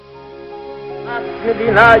A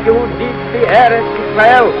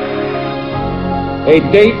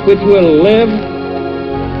date which will live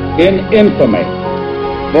in infamy.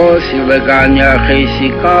 Both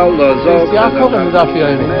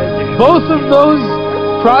of those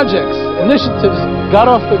projects, initiatives, got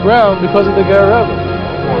off the ground because of the Guerrero.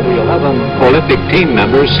 For the 11 Olympic team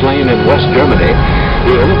members slain in West Germany,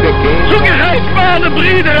 the Olympic Games... Zugehört waren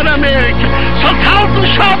Brüder in Amerika. So tausend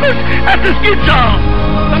Schabbos, es ist getan.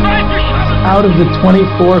 Out of the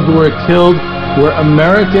 24 who were killed were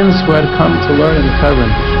Americans who had come to learn in Hebron.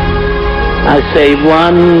 I say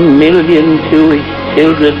 1 million Jewish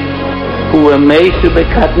children who were made to be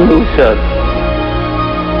Katnusot.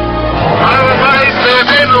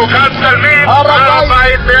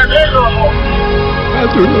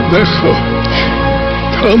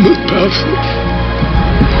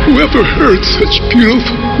 Whoever heard such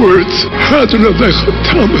beautiful words?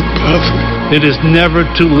 It is never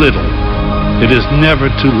too little, it is never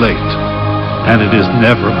too late, and it is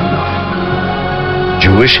never enough.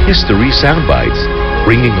 Jewish History Soundbites,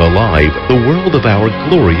 bringing alive the world of our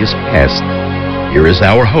glorious past. Here is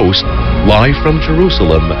our host, live from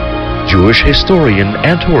Jerusalem, Jewish historian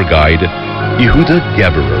and tour guide, Yehuda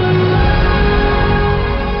Geberer.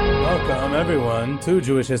 Welcome, everyone, to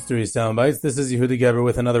Jewish History Soundbites. This is Yehuda Geberer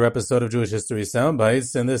with another episode of Jewish History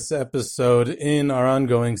Soundbites, and this episode in our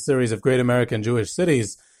ongoing series of Great American Jewish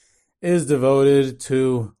Cities is devoted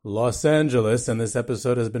to Los Angeles, and this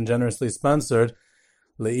episode has been generously sponsored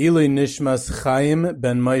Le'ili Nishmas Chaim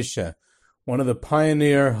Ben Moshe, one of the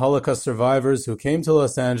pioneer Holocaust survivors who came to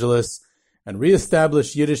Los Angeles and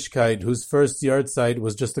reestablished Yiddishkeit, whose first yahrzeit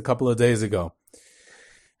was just a couple of days ago.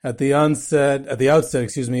 At the outset, of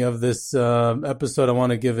this episode, I want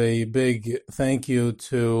to give a big thank you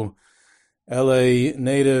to LA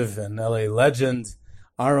native and LA legend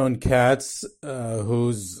Aaron Katz,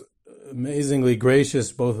 who's amazingly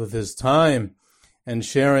gracious both with his time and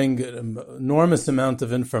sharing an enormous amount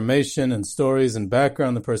of information and stories and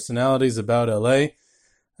background and personalities about LA.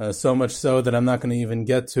 So much so that I'm not going to even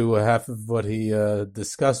get to half of what he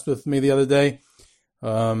discussed with me the other day.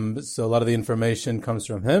 So a lot of the information comes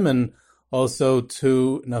from him, and also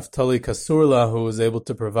to Naftali Kasurla, who was able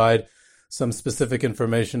to provide some specific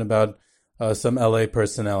information about some LA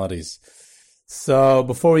personalities. So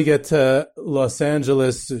before we get to Los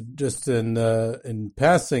Angeles, just in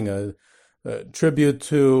passing, a tribute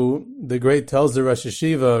to the great Telzer Rosh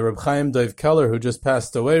Yeshiva, Reb Chaim Dov Keller, who just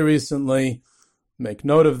passed away recently. Make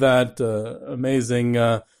note of that. Amazing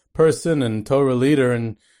person and Torah leader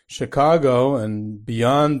in Chicago and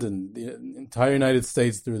beyond, and the entire United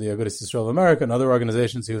States through the Agudas Yisrael of America and other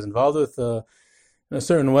organizations he was involved with. In a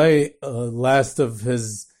certain way, last of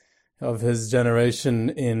his generation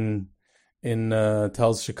in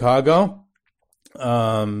Telz Chicago.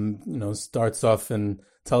 Starts off in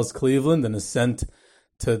Telz Cleveland and is sent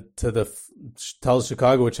to the Telz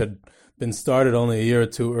Chicago, which had been started only a year or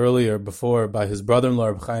two earlier before by his brother-in-law,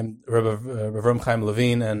 Rav Chaim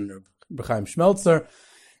Levine and Rav Chaim Schmelzer,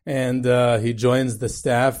 and he joins the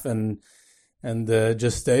staff and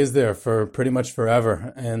just stays there for pretty much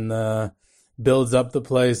forever and builds up the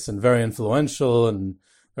place, and very influential and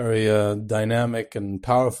very dynamic and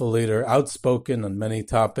powerful leader, outspoken on many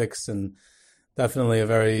topics, and definitely a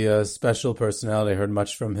very special personality. I heard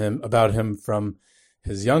much about him from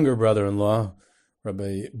his younger brother-in-law,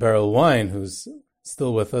 Rabbi Beryl Wine, who's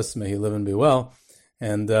still with us, may he live and be well.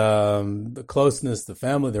 And the closeness, the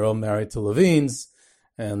family, they're all married to Levines,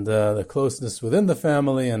 and the closeness within the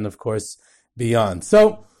family, and of course, beyond.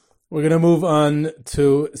 So we're going to move on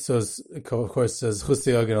to, of course, says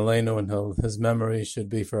Chusei Ogen Aleinu, and his memory should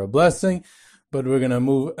be for a blessing. But we're going to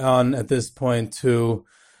move on at this point to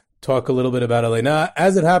talk a little bit about LA. Now,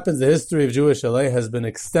 as it happens, the history of Jewish LA has been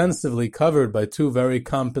extensively covered by two very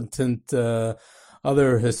competent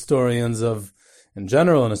other historians in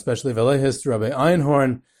general, and especially of LA history, Rabbi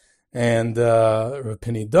Einhorn and Rabbi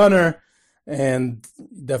Pini Dunner, and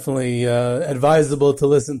definitely advisable to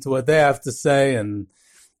listen to what they have to say, and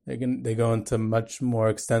they go into much more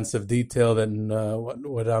extensive detail than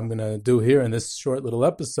what I'm going to do here in this short little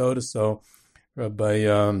episode. So Rabbi,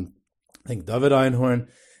 I think David Einhorn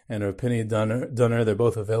and Rabbi Pini Dunner, they're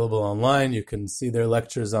both available online. You can see their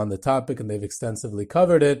lectures on the topic, and they've extensively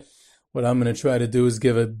covered it. What I'm going to try to do is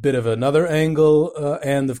give a bit of another angle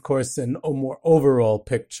and, of course, a more overall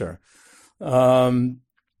picture.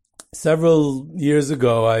 Several years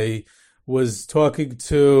ago, I was talking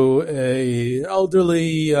to a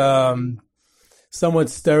elderly, somewhat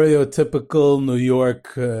stereotypical New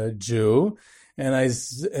York Jew, and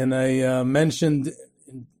I mentioned,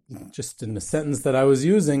 just in the sentence that I was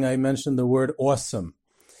using, I mentioned the word awesome.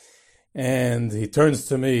 And he turns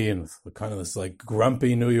to me and with kind of this like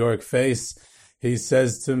grumpy New York face, he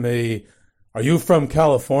says to me, "Are you from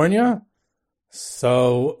California?"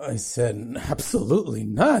 So I said, "Absolutely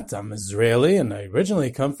not. I'm Israeli and I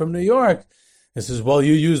originally come from New York." He says, "Well,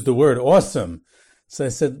 you used the word awesome." So I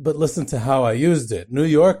said, "But listen to how I used it. New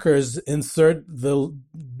Yorkers insert the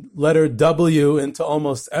letter W into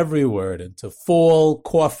almost every word, into fall,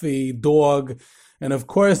 coffee, dog, and of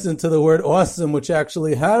course into the word awesome, which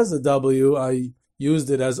actually has a W. I used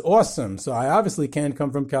it as awesome. So I obviously can't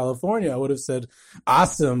come from California. I would have said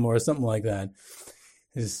awesome or something like that."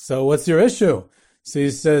 So what's your issue? So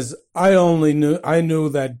he says, I knew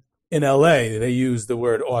that in LA they use the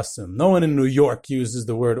word awesome. No one in New York uses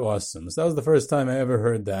the word awesome. So that was the first time I ever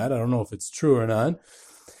heard that. I don't know if it's true or not,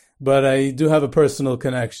 but I do have a personal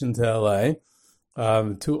connection to LA.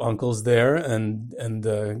 Two uncles there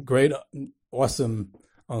and great, awesome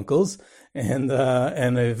uncles. And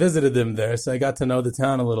I visited them there. So I got to know the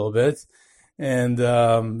town a little bit. And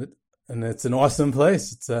it's an awesome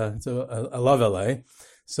place. I love LA.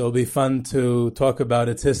 So it'll be fun to talk about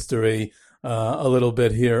its history a little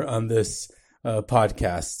bit here on this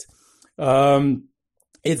podcast.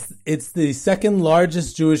 It's the second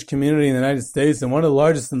largest Jewish community in the United States and one of the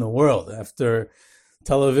largest in the world after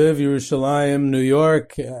Tel Aviv, Yerushalayim, New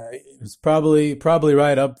York. It's probably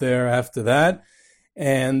right up there after that,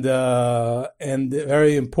 and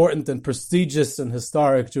very important and prestigious and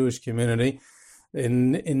historic Jewish community.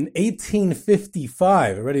 In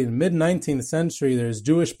 1855, already in the mid-19th century, there's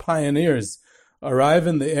Jewish pioneers arrive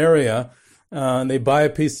in the area, and they buy a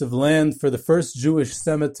piece of land for the first Jewish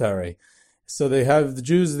cemetery. So they have the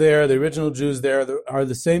Jews there, the original Jews there, are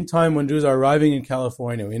the same time when Jews are arriving in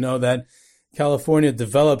California. We know that California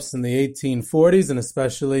develops in the 1840s, and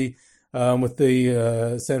especially with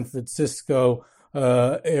the San Francisco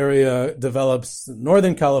area develops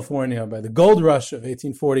Northern California by the gold rush of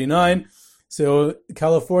 1849. So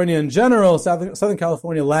California in general, Southern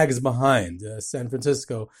California lags behind. San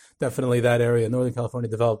Francisco, definitely that area. Northern California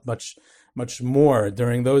developed much more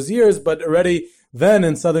during those years. But already then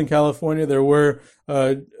in Southern California, there were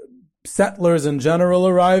settlers in general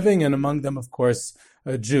arriving, and among them, of course,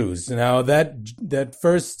 Jews. Now that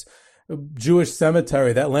first Jewish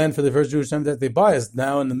cemetery, that land for the first Jewish cemetery they buy is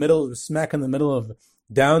now smack in the middle of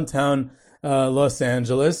downtown Los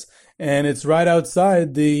Angeles. And it's right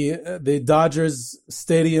outside the Dodgers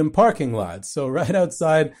Stadium parking lot. So right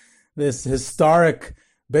outside this historic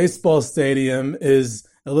baseball stadium is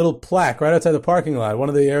a little plaque right outside the parking lot. One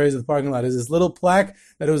of the areas of the parking lot is this little plaque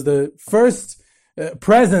that it was the first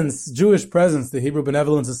Jewish presence, the Hebrew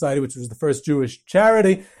Benevolent Society, which was the first Jewish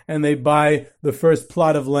charity, and they buy the first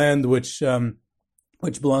plot of land which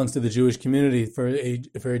belongs to the Jewish community for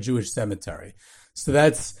a Jewish cemetery. So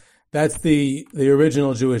that's the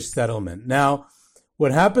original Jewish settlement. Now,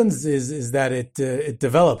 what happens is that it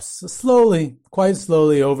develops quite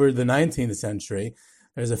slowly over the 19th century.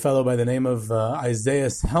 There's a fellow by the name of Isaiah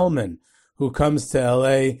Hellman who comes to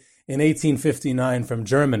LA in 1859 from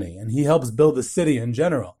Germany, and he helps build the city in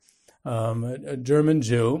general. A German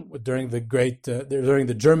Jew during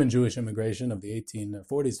the German Jewish immigration of the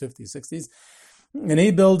 1840s, 50s, 60s. And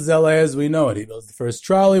he builds LA as we know it. He builds the first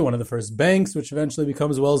trolley, one of the first banks, which eventually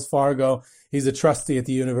becomes Wells Fargo. He's a trustee at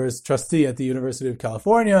the University of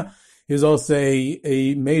California. He was also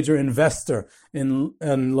a major investor in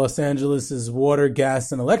Los Angeles's water,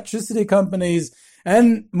 gas, and electricity companies.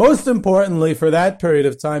 And most importantly, for that period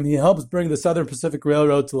of time, he helps bring the Southern Pacific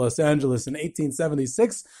Railroad to Los Angeles in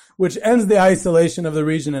 1876, which ends the isolation of the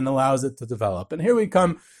region and allows it to develop. And here we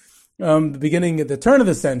come, beginning at the turn of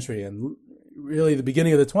the century, and really the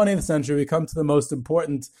beginning of the 20th century, we come to the most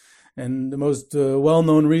important and the most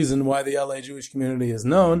well-known reason why the LA Jewish community is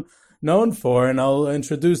known for, and I'll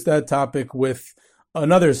introduce that topic with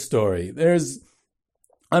another story.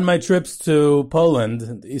 On my trips to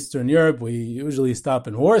Poland, Eastern Europe, we usually stop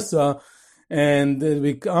in Warsaw, and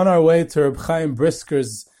on our way to Reb Chaim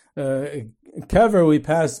Brisker's kever, we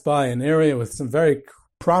pass by an area with some very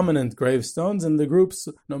prominent gravestones, and the groups,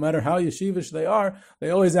 no matter how yeshivish they are, they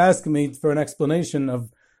always ask me for an explanation of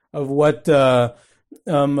what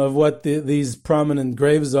these prominent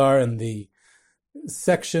graves are in the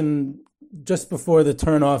section just before the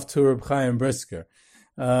turnoff to Reb Chaim Brisker,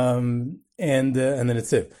 and then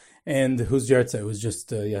it's it, and whose Yahrzeit was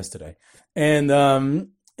just yesterday, and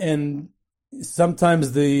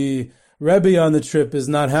sometimes the Rebbe on the trip is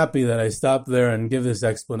not happy that I stop there and give this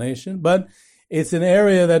explanation, but it's an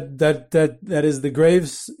area that is the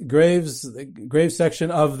grave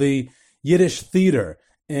section of the Yiddish theater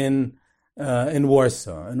in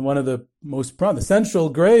Warsaw, and one of the most prominent. The central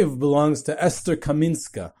grave belongs to Esther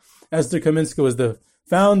Kaminska, Esther Kaminska was the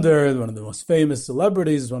founder, one of the most famous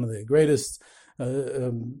celebrities, one of the greatest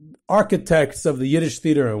architects of the Yiddish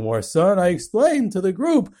theater in Warsaw. And I explained to the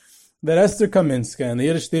group that Esther Kaminska and the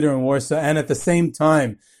Yiddish theater in Warsaw, and at the same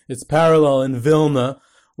time, its parallel in Vilna,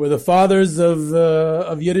 were the fathers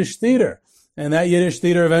of Yiddish theater. And that Yiddish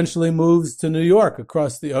theater eventually moves to New York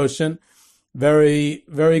across the ocean. Very,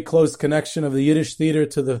 very close connection of the Yiddish theater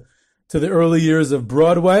to the early years of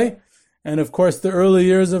Broadway. And of course, the early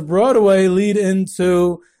years of Broadway lead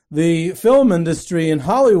into the film industry in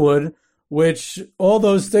Hollywood, which all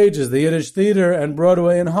those stages, the Yiddish theater and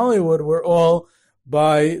Broadway in Hollywood, were all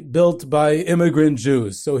built by immigrant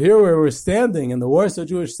Jews. So here where we're standing in the Warsaw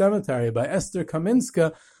Jewish Cemetery by Esther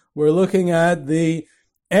Kaminska, we're looking at the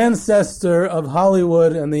ancestor of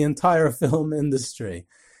Hollywood and the entire film industry.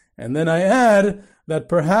 And then I add that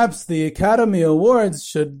perhaps the Academy Awards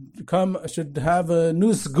should have a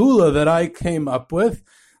new segula that I came up with,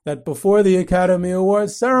 that before the Academy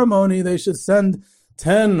Awards ceremony, they should send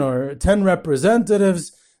 10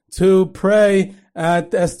 representatives to pray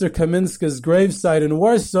at Esther Kaminska's gravesite in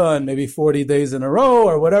Warsaw, and maybe 40 days in a row,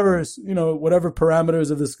 or whatever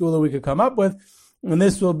parameters of the segula we could come up with. And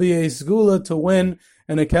this will be a segula to win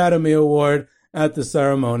an Academy Award at the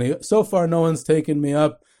ceremony. So far, no one's taken me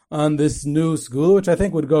up on this new segula, which I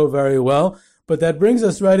think would go very well. But that brings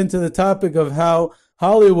us right into the topic of how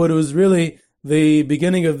Hollywood was really the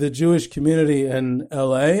beginning of the Jewish community in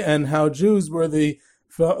LA, and how Jews were the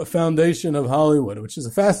foundation of Hollywood, which is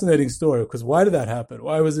a fascinating story, because why did that happen?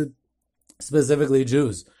 Why was it specifically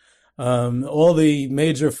Jews? All the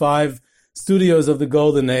major 5 studios of the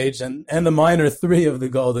Golden Age and the minor 3 of the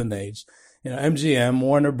Golden Age, MGM,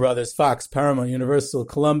 Warner Brothers, Fox, Paramount, Universal,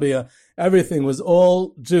 Columbia, everything was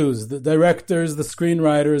all Jews, the directors, the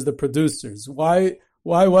screenwriters, the producers. Why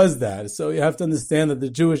was that? So you have to understand that the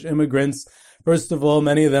Jewish immigrants, first of all,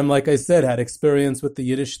 many of them, like I said, had experience with the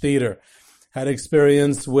Yiddish theater, had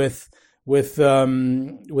experience with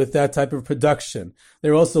that type of production.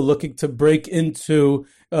 They're also looking to break into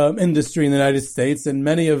industry in the United States, and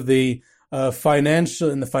many of the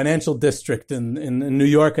financial district in New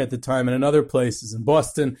York at the time, and in other places, in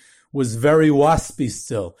Boston, was very waspy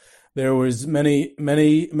still. There was many, and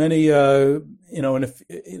if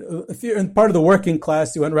you're in part of the working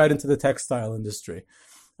class, you went right into the textile industry,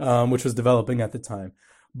 which was developing at the time.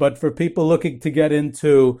 But for people looking to get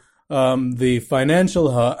into the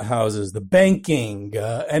financial houses, the banking,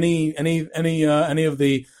 any of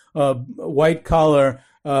the white collar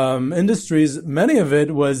industries, many of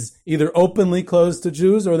it was either openly closed to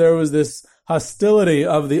Jews, or there was this hostility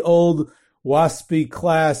of the old waspy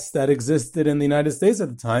class that existed in the United States at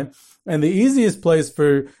the time. And the easiest place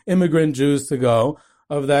for immigrant Jews to go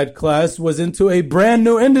of that class was into a brand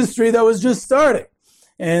new industry that was just starting.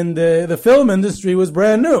 And the film industry was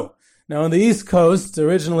brand new. Now, on the East Coast,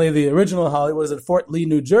 originally, the original Hollywood was at Fort Lee,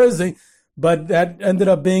 New Jersey, but that ended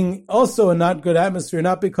up being also a not good atmosphere,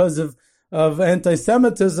 not because of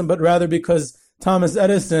anti-Semitism, but rather because Thomas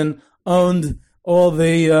Edison owned all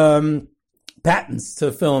the patents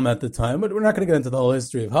to film at the time. But we're not going to get into the whole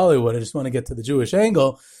history of Hollywood. I just want to get to the Jewish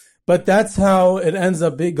angle. But that's how it ends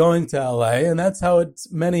up going to LA, and that's how it's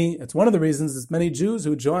one of the reasons there's many Jews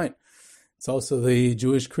who join. It's also the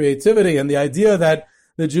Jewish creativity and the idea that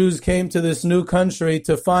the Jews came to this new country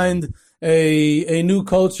to find a new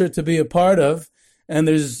culture to be a part of. And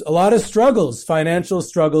there's a lot of struggles, financial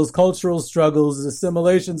struggles, cultural struggles,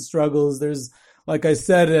 assimilation struggles. There's, like I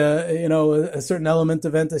said, a certain element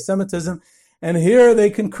of anti-Semitism. And here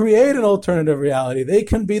they can create an alternative reality. They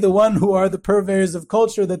can be the one who are the purveyors of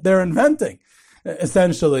culture that they're inventing,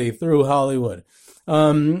 essentially, through Hollywood.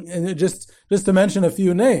 And just to mention a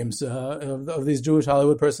few names of these Jewish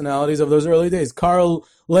Hollywood personalities of those early days. Karl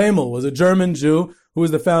Laemmle was a German Jew who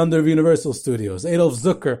was the founder of Universal Studios. Adolf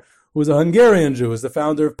Zucker, who was a Hungarian Jew, was the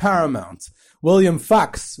founder of Paramount. William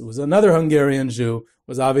Fox, who was another Hungarian Jew,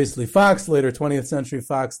 was obviously Fox, later 20th Century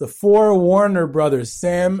Fox. The 4 Warner brothers,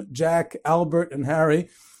 Sam, Jack, Albert, and Harry,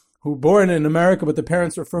 who were born in America, but the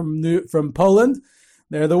parents were from Poland.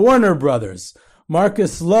 They're the Warner brothers.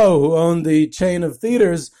 Marcus Loew, who owned the chain of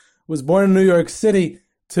theaters, was born in New York City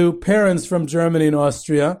to parents from Germany and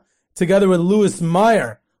Austria, together with Louis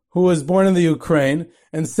Meyer, who was born in the Ukraine,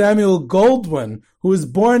 and Samuel Goldwyn, who was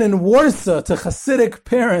born in Warsaw to Hasidic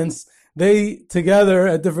parents. They, together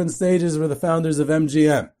at different stages, were the founders of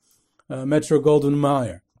MGM,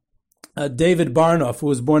 Metro-Goldwyn-Mayer. David Barnoff, who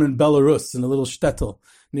was born in Belarus, in a little shtetl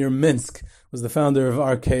near Minsk, was the founder of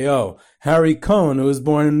RKO. Harry Cohn, who was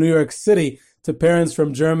born in New York City to parents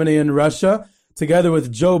from Germany and Russia, together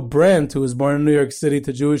with Joe Brandt, who was born in New York City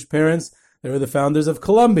to Jewish parents. They were the founders of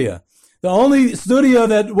Columbia. The only studio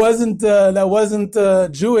that wasn't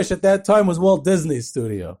Jewish at that time was Walt Disney's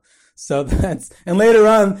studio. So and later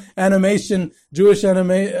on, Jewish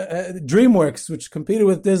DreamWorks, which competed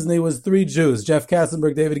with Disney, was 3 Jews: Jeff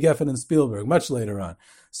Katzenberg, David Geffen, and Spielberg. Much later on,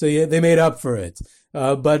 so yeah, they made up for it.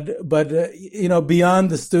 But beyond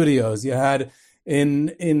the studios, you had in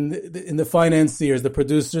the financiers, the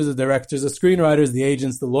producers, the directors, the screenwriters, the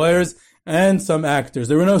agents, the lawyers, and some actors.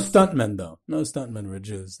 There were no stuntmen, though. No stuntmen were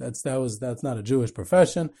Jews. That's not a Jewish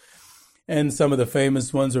profession. And some of the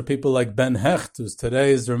famous ones were people like Ben Hecht, who's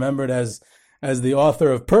today is remembered as the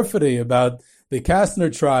author of Perfidy, about the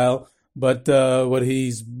Kastner trial. But what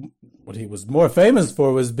he was more famous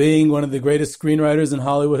for was being one of the greatest screenwriters in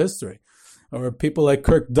Hollywood history. Or people like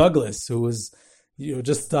Kirk Douglas, who was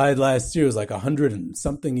just died last year. He was like 100 and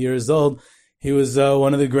something years old. He was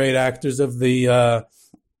one of the great actors of the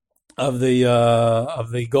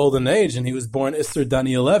Golden Age, and he was born Isser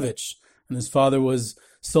Danielevich, and his father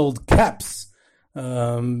sold caps.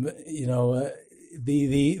 The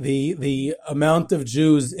amount of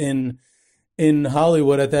Jews in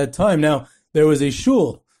Hollywood at that time. Now, there was a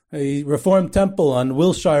shul, a Reformed temple on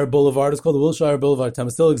Wilshire Boulevard. It's called the Wilshire Boulevard Temple.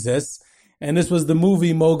 It still exists. And this was the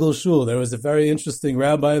movie mogul shul. There was a very interesting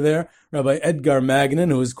rabbi there, Rabbi Edgar Magnin,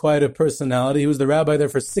 who was quite a personality. He was the rabbi there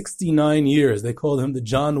for 69 years. They called him the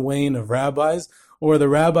John Wayne of rabbis, or the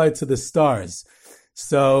rabbi to the stars.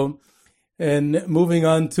 So, and moving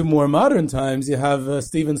on to more modern times, you have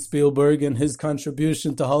Steven Spielberg and his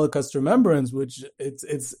contribution to Holocaust remembrance, which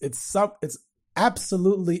it's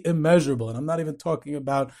absolutely immeasurable. And I'm not even talking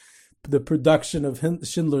about the production of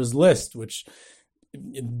Schindler's List, which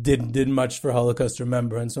did much for Holocaust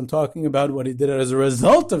remembrance. I'm talking about what he did as a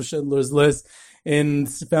result of Schindler's List in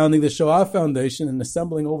founding the Shoah Foundation and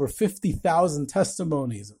assembling over 50,000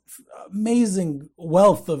 testimonies. Amazing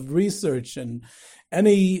wealth of research, and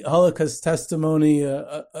any Holocaust testimony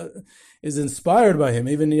is inspired by him.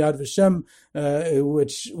 Even Yad Vashem,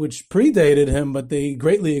 which predated him, but they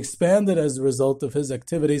greatly expanded as a result of his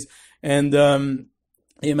activities. And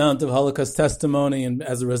the amount of Holocaust testimony and,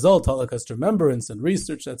 as a result, Holocaust remembrance and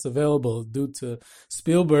research that's available due to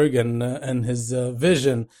Spielberg and his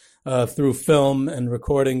vision through film and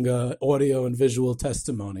recording audio and visual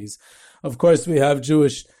testimonies. Of course, we have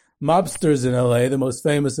Jewish mobsters in L.A., the most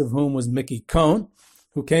famous of whom was Mickey Cohn,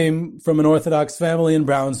 who came from an Orthodox family in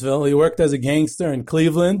Brownsville. He worked as a gangster in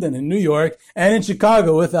Cleveland and in New York and in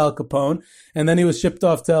Chicago with Al Capone. And then he was shipped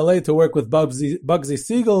off to L.A. to work with Bugsy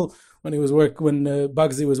Siegel, when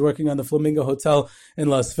Bugsy was working on the Flamingo Hotel in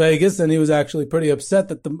Las Vegas, and he was actually pretty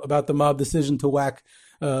upset about the mob decision to whack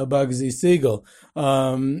Bugsy Siegel.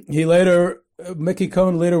 Mickey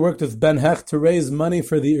Cohn later worked with Ben Hecht to raise money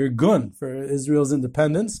for the Irgun, for Israel's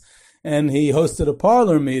independence, and he hosted a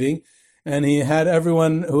parlor meeting, and he had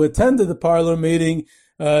everyone who attended the parlor meeting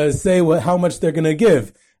say how much they're going to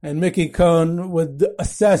give, and Mickey Cohn would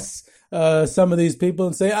assess some of these people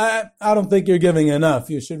and say, I don't think you're giving enough.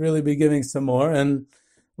 You should really be giving some more. And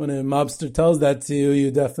when a mobster tells that to you,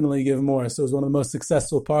 you definitely give more. So it was one of the most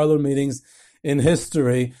successful parlor meetings in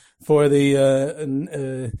history for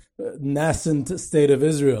the nascent state of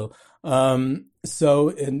Israel. And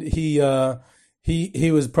he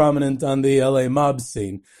was prominent on the LA mob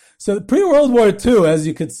scene. So pre-World War II, as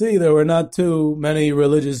you could see, there were not too many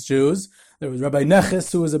religious Jews. There was Rabbi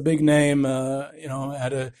Neches, who was a big name,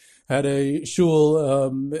 had a shul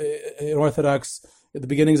in Orthodox, at the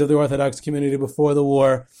beginnings of the Orthodox community before the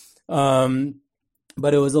war.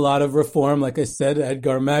 But it was a lot of reform, like I said,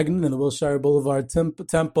 Edgar Magnin in the Wilshire Boulevard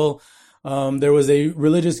Temple. There was a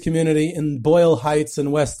religious community in Boyle Heights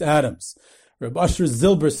and West Adams. Reb Usher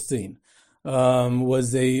Zilberstein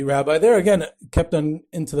was a rabbi there, again, kept on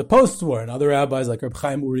into the post-war, and other rabbis like Reb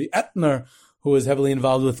Chaim Uri Etner, who was heavily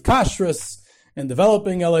involved with kashrus and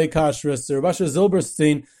developing LA kashrus. Reb Usher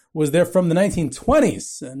Zilberstein was there from the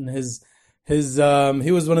 1920s, and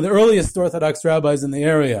he was one of the earliest Orthodox rabbis in the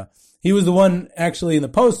area. He was the one actually in the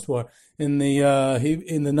post-war. In the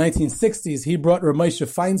 1960s, he brought Reb Moshe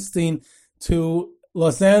Feinstein to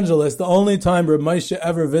Los Angeles. The only time Reb Moshe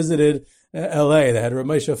ever visited L.A. They had Reb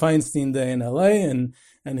Moshe Feinstein Day in L.A. and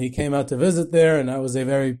he came out to visit there, and that was a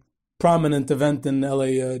very prominent event in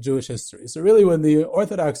L.A. Jewish history. So really, when the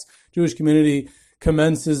Orthodox Jewish community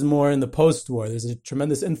commences more in the post-war, there's a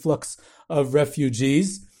tremendous influx of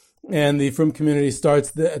refugees, and the Frum community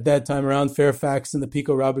starts at that time around Fairfax in the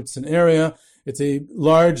Pico Robertson area. It's a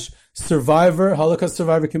large Holocaust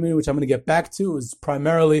survivor community, which I'm going to get back to. It was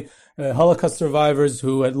primarily Holocaust survivors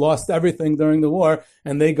who had lost everything during the war,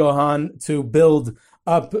 and they go on to build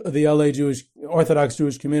up the LA Orthodox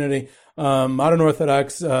Jewish community, modern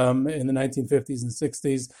Orthodox in the 1950s and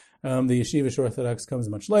 60s, The Yeshivish Orthodox comes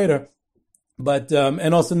much later. But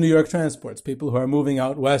and also New York transports, people who are moving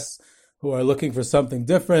out west, who are looking for something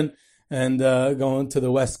different and going to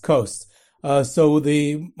the West Coast. So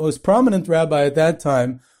the most prominent rabbi at that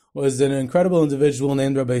time was an incredible individual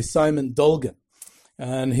named Rabbi Simon Dolgan.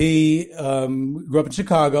 And he grew up in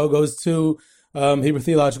Chicago, goes to Hebrew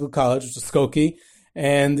Theological College, which is Skokie,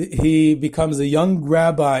 and he becomes a young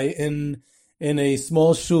rabbi in a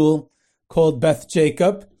small shul called Beth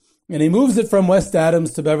Jacob. And he moves it from West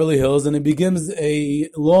Adams to Beverly Hills, and he begins a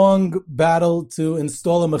long battle to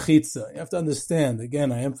install a mechitza. You have to understand, again,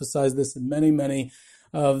 I emphasize this in many, many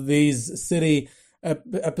of these city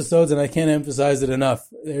episodes, and I can't emphasize it enough.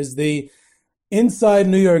 There's the inside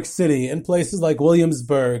New York City, in places like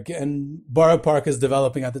Williamsburg, and Borough Park is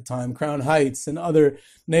developing at the time, Crown Heights, and other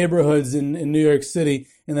neighborhoods in New York City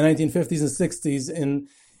in the 1950s and 60s,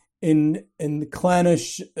 in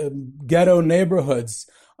clannish ghetto neighborhoods.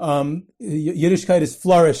 Yiddishkeit is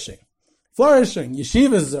flourishing.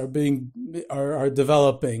 Yeshivas are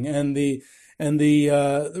developing, and the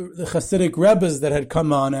Hasidic Rebbes that had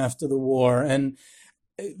come on after the war, and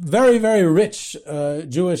very, very rich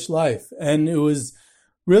Jewish life. And it was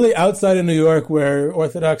really outside of New York where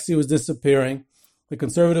Orthodoxy was disappearing. The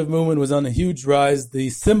conservative movement was on a huge rise. The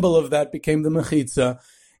symbol of that became the mechitza,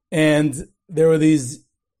 and there were these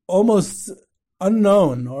almost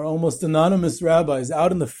unknown or almost anonymous rabbis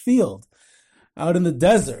out in the field, out in the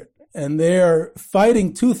desert, and they're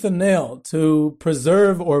fighting tooth and nail to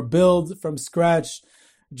preserve or build from scratch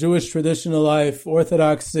Jewish traditional life,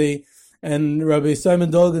 orthodoxy. And Rabbi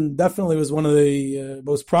Simon Dolgan definitely was one of the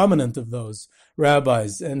most prominent of those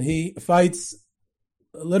rabbis, and he fights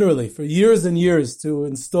literally for years and years to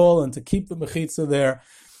install and to keep the mechitza there.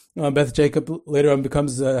 Beth Jacob later on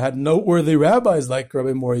had noteworthy rabbis like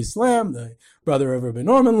Rabbi Maurice Lamb, the brother of Rabbi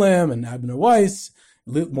Norman Lamb, and Abner Weiss.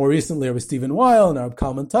 More recently, Rabbi Stephen Weil and Rabbi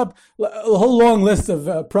Kalman Tup. A whole long list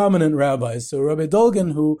of prominent rabbis. So Rabbi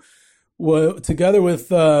Dolgan, who were together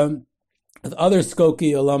with other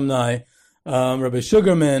Skokie alumni, Rabbi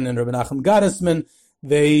Sugarman and Rabbi Nachum Gottesman,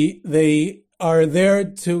 they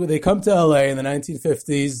come to LA in the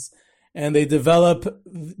 1950s, and they develop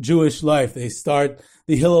Jewish life. They start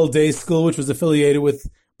the Hillel Day School, which was affiliated with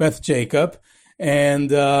Beth Jacob, and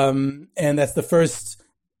that's the first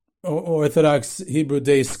Orthodox Hebrew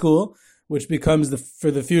Day School, which becomes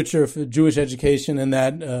for the future for Jewish education in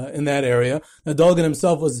that area. Now, Dolgan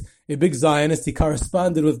himself was a big Zionist. He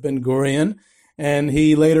corresponded with Ben Gurion, and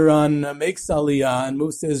he later on makes Aliyah and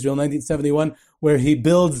moves to Israel in 1971, where he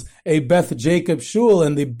builds a Beth Jacob shul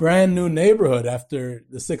in the brand new neighborhood after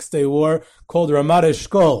the Six-Day War called Ramat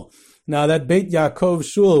Eshkol. Now, that Beit Yaakov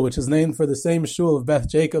shul, which is named for the same shul of Beth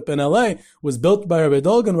Jacob in LA, was built by Rabbi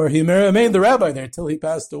Dolgan, where he remained the rabbi there till he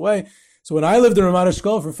passed away. So when I lived in Ramat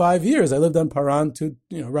Eshkol for 5 years, I lived on Paran,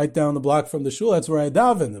 right down the block from the shul. That's where I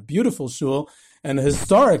davened, a beautiful shul and a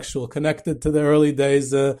historic shul connected to the early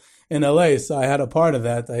days in LA. So I had a part of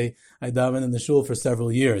that. I davened in the shul for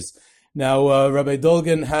several years. Now, Rabbi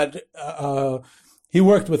Dolgan he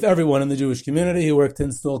worked with everyone in the Jewish community. He worked to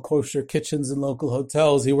install kosher kitchens in local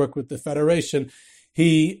hotels. He worked with the Federation.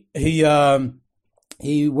 He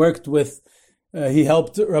worked with, he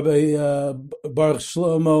helped Rabbi Baruch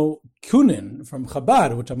Shlomo Kunin from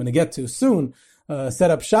Chabad, which I'm going to get to soon, set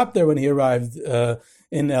up shop there when he arrived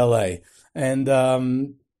in LA. And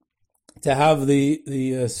to have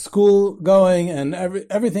the school going and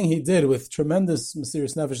everything he did with tremendous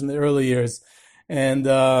Mesiras Nefesh in the early years. And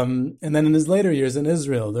then in his later years in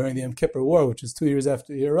Israel, during the Yom Kippur War, which is 2 years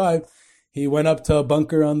after he arrived, he went up to a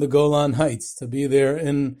bunker on the Golan Heights to be there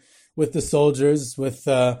with the soldiers, with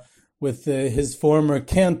his former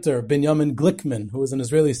cantor, Binyamin Glickman, who was an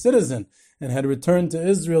Israeli citizen and had returned to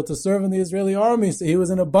Israel to serve in the Israeli army. So he was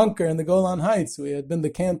in a bunker in the Golan Heights. He had been the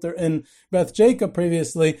cantor in Beth Jacob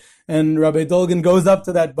previously, and Rabbi Dolgan goes up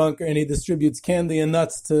to that bunker and he distributes candy and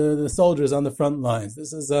nuts to the soldiers on the front lines.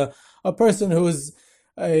 This is a person who is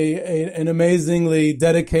an amazingly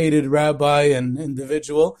dedicated rabbi and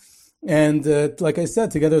individual. And like I said,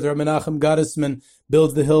 together with Rabbi Menachem Gottesman,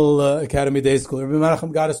 builds the Hill Academy Day School. Rabbi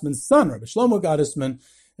Menachem Gottesman's son, Rabbi Shlomo Gottesman,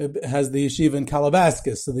 has the yeshiva in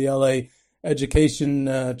Calabasas, so the LA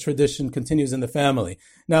education tradition continues in the family.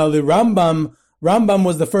 Now, the Rambam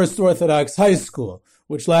was the first Orthodox high school,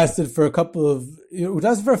 which lasted for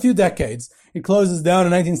a few decades. It closes down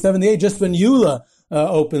in 1978, just when YULA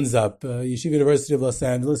opens up, Yeshiva University of Los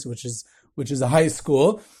Angeles, which is a high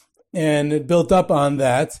school, and it built up on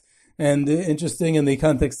that. And interesting in the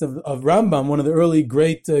context of Rambam, one of the early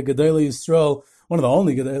great Gedolei Yisrael, one of the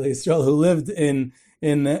only Gedolei Yisrael who lived in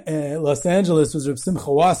in Los Angeles was Reb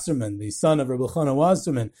Simcha Wasserman, the son of Reb Elchanan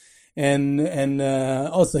Wasserman. And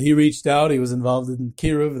also he reached out. He was involved in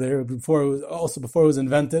Kiruv there before it was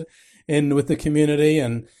invented, with the community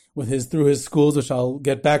and through his schools, which I'll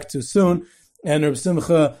get back to soon. And Reb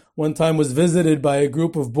Simcha one time was visited by a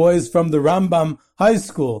group of boys from the Rambam High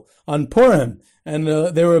School on Purim, and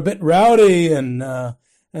they were a bit rowdy, and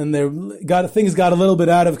things got a little bit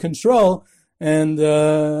out of control. And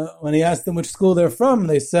when he asked them which school they're from,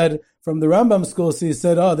 they said from the Rambam school. So he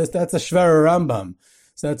said, "Oh, that's a Shvera Rambam."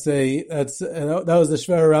 So that was the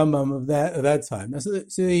Shvera Rambam of that time.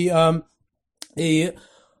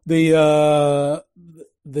 The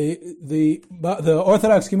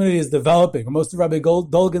Orthodox community is developing. Most of Rabbi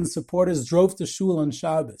Dolgin's supporters drove to shul on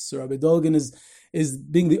Shabbos. So Rabbi Dolgin is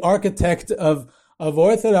being the architect of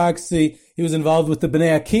Orthodoxy. He was involved with the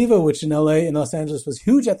Bnei Akiva, which in Los Angeles was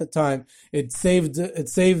huge at the time. It saved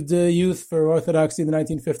youth for Orthodoxy in the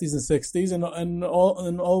 1950s and 60s, and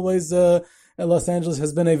always Los Angeles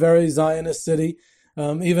has been a very Zionist city,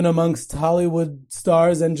 even amongst Hollywood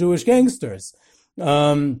stars and Jewish gangsters.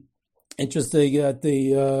 Interesting that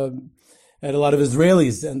a lot of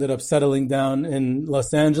Israelis ended up settling down in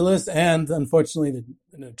Los Angeles, and unfortunately,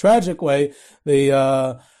 in a tragic way,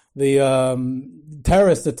 the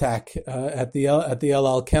terrorist attack at the El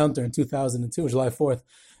Al counter in 2002, July 4th,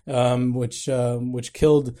 which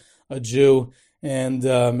killed a Jew and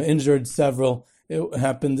injured several. It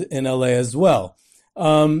happened in LA as well.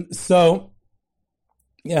 So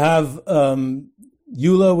you have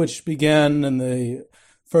EULA, which began in the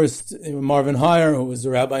first. Marvin Heyer, who was a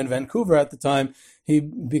rabbi in Vancouver at the time, he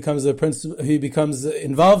becomes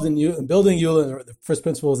involved in building EULA. The first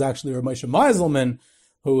principal was actually Rav Moshe Meiselman,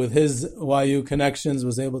 who with his YU connections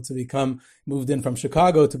was able to moved in from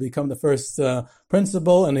Chicago to become the first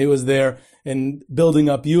principal, and he was there in building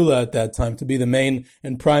up EULA at that time to be the main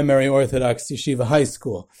and primary Orthodox yeshiva high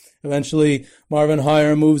school. Eventually, Marvin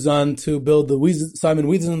Heyer moves on to build the Simon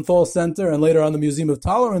Wiesenthal Center, and later on the Museum of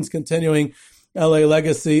Tolerance, continuing LA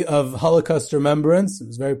legacy of Holocaust remembrance. It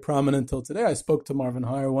was very prominent till today. I spoke to Marvin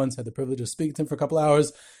Heyer once, had the privilege of speaking to him for a couple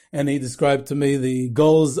hours, and he described to me the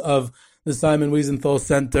goals of the Simon Wiesenthal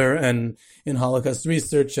Center and in Holocaust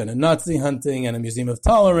research and in Nazi hunting and a Museum of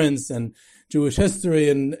Tolerance and Jewish history,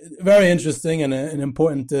 and very interesting and an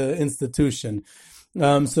important institution.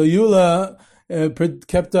 So EULA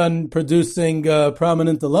kept on producing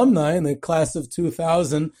prominent alumni. In the class of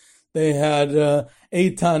 2000, they had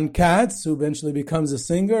Eitan Katz, who eventually becomes a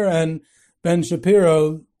singer, and Ben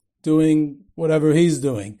Shapiro doing whatever he's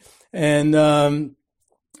doing. And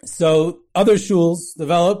so other shuls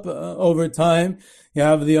develop over time. You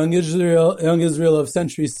have the Young Israel of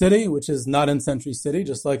Century City, which is not in Century City,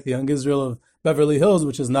 just like the Young Israel of Beverly Hills,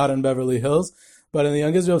 which is not in Beverly Hills. But in the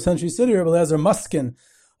Young Israel of Century City, Rabbi Eliezer Muskin,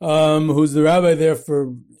 who's the rabbi there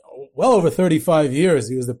for well over 35 years.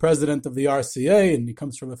 He was the president of the RCA, and he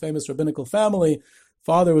comes from a famous rabbinical family.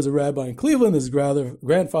 Father was a rabbi in Cleveland. His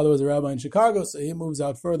grandfather was a rabbi in Chicago, so he moves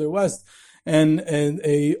out further west, and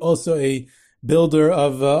also a builder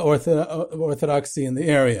of orthodoxy in the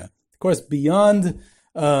area. Of course, beyond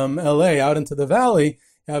LA, out into the valley,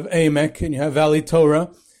 you have Amek and you have Valley Torah.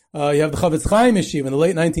 You have the Chavetz Chaim Yeshiva in the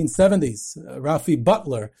late 1970s, Rafi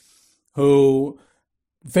Butler, who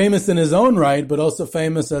famous in his own right, but also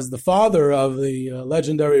famous as the father of the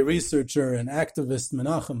legendary researcher and activist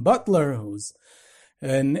Menachem Butler,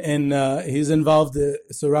 he's involved.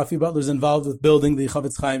 So Rafi Butler's involved with building the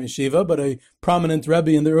Chavetz Chaim Yeshiva, but a prominent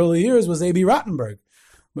Rebbe in the early years was A.B. Rottenberg.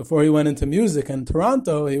 Before he went into music in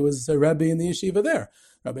Toronto, he was a Rebbe in the yeshiva there.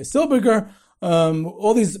 Rabbi Silberger,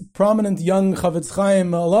 all these prominent young Chavetz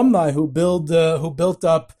Chaim alumni who built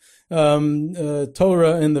up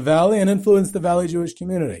Torah in the valley and influenced the valley Jewish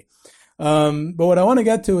community. But what I want to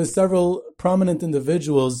get to is several prominent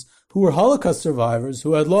individuals who were Holocaust survivors,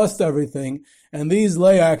 who had lost everything, and these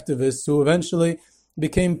lay activists who eventually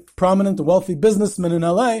became prominent, wealthy businessmen in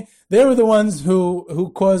LA. They were the ones who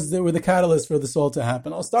were the catalyst for this all to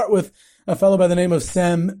happen. I'll start with a fellow by the name of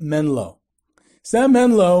Sam Menlo. Sam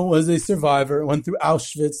Menlo was a survivor, went through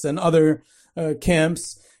Auschwitz and other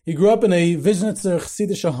camps. He grew up in a Vizhnitzer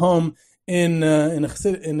Chassidish home in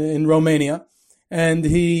Romania, and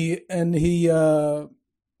he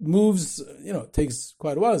moves. It takes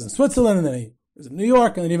quite a while. He's in Switzerland, and then he was in New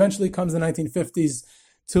York, and then he eventually comes in the 1950s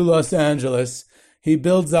to Los Angeles. He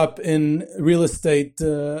builds up in real estate,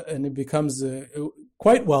 and he becomes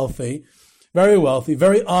quite wealthy,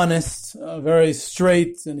 very honest, very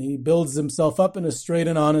straight, and he builds himself up in a straight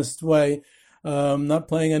and honest way, not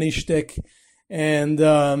playing any shtick, and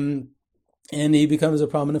he becomes a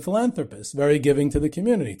prominent philanthropist, very giving to the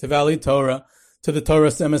community, to Valley Torah, to the Torah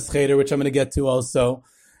Emes Cheder, which I'm going to get to also.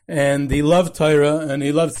 And he loved Torah, and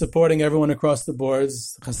he loved supporting everyone across the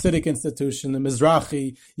boards, Hasidic institution, the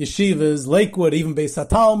Mizrahi, yeshivas, Lakewood, even Beis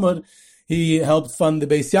HaTalmud. He helped fund the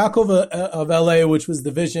Beis Yaakov of LA, which was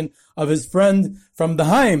the vision of his friend from the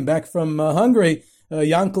Haim, back from Hungary,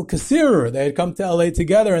 Yankel Kassirer. They had come to LA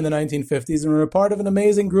together in the 1950s and were a part of an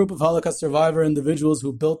amazing group of Holocaust survivor individuals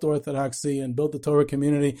who built Orthodoxy and built the Torah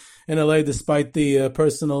community in LA despite the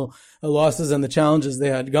personal losses and the challenges they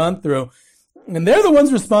had gone through. And they're the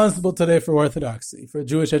ones responsible today for Orthodoxy, for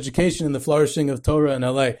Jewish education and the flourishing of Torah in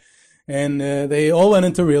LA. And they all went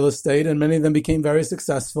into real estate, and many of them became very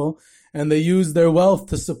successful. And they used their wealth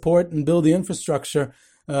to support and build the infrastructure,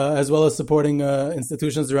 as well as supporting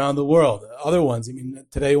institutions around the world. Other ones,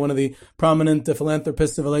 today one of the prominent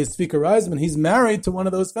philanthropists of LA, Tzvika Reisman, he's married to one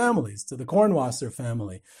of those families, to the Kornwasser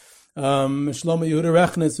family. Shlomo Yehuda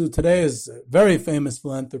Rechnitz, who today is a very famous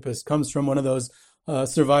philanthropist, comes from one of those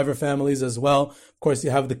survivor families as well. Of course,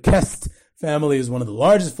 you have the Kest family, who's one of the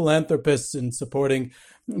largest philanthropists in supporting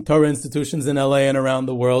Torah institutions in LA and around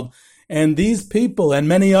the world. And these people, and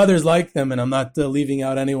many others like them, and I'm not leaving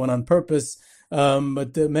out anyone on purpose,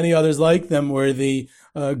 but many others like them, were the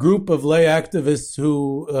group of lay activists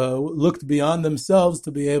who looked beyond themselves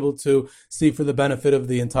to be able to see for the benefit of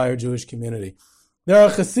the entire Jewish community. There are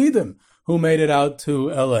Hasidim who made it out to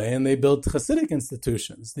LA, and they built Hasidic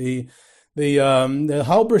institutions. The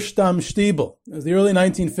Halberstam Stiebel, the early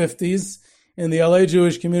 1950s, in the LA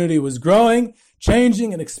Jewish community was growing,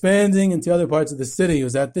 changing, and expanding into other parts of the city. It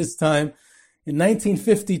was at this time, in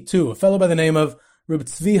 1952, a fellow by the name of Reb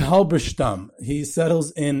Tzvi Halberstam. He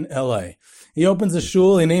settles in LA. He opens a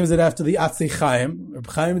shul. He names it after the Atzei Chaim, Reb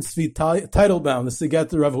Chaim Tzvi Teitelbaum, the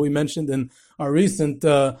Siget Rav, who we mentioned in our recent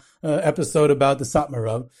episode about the Satmar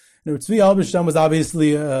Rav. Reb Tzvi Halberstam was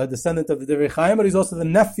obviously a descendant of the Divrei Chaim, but he's also the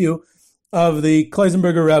nephew of the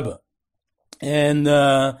Kloisenberger Rebbe.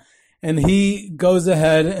 And he goes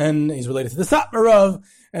ahead, and he's related to the Satmar Rav,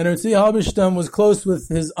 and Reb Tzvi Halberstam was close with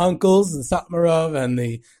his uncles, the Satmar Rav and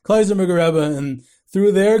the Kloisenberger Rebbe, and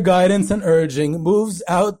through their guidance and urging, moves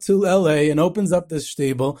out to LA and opens up this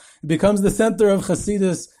shtibel. It becomes the center of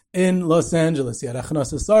Hasidus in Los Angeles. He had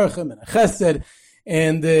Achnas Sarchim and Chesed,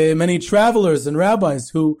 and many travelers and rabbis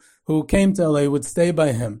who came to LA would stay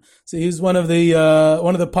by him. So he was one of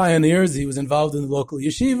the pioneers. He was involved in the local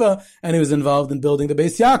yeshiva, and he was involved in building the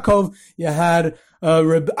Beis Yaakov. You had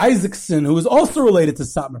Reb Isaacson, who was also related to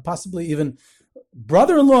Satmar, possibly even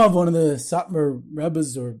brother-in-law of one of the Satmar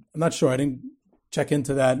Rebbes, or I'm not sure. I didn't check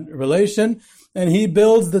into that relation. And he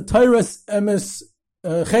builds the Torah Emes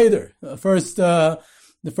Cheder, the first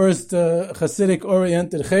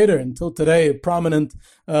Hasidic-oriented cheder until today, a prominent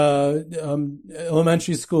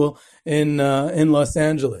elementary school in Los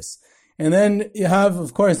Angeles. And then you have,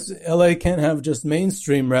 of course, LA can't have just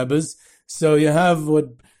mainstream rebbes, so you have what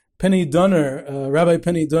Penny Dunner, Rabbi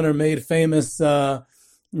Penny Dunner, made famous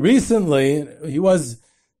recently. He was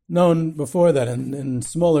known before that in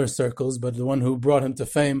smaller circles, but the one who brought him to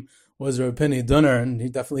fame was Rabbi Penny Dunner, and he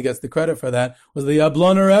definitely gets the credit for that, was the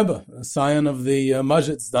Jablonner Rebbe, a scion of the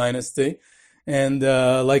Majitz dynasty. And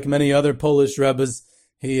like many other Polish Rebbes,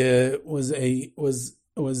 he was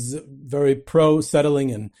very pro settling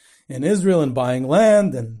in Israel and buying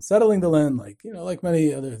land and settling the land, like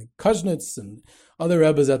many other Kuznets and other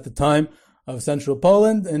Rebbes at the time of central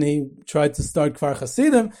Poland. And he tried to start Kfar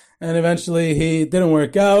Hasidim, and eventually he didn't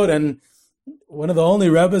work out. And one of the only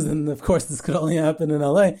Rebbes, and of course this could only happen in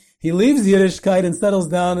LA, he leaves Yiddishkeit and settles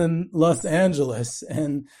down in Los Angeles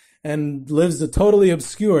and lives a totally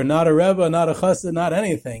obscure, not a Rebbe, not a Chassid, not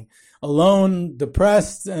anything, alone,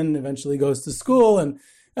 depressed, and eventually goes to school, and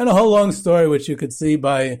a whole long story which you could see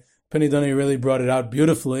by Penny Dunner. Really brought it out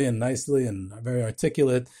beautifully and nicely and very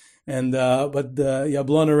articulate. And but the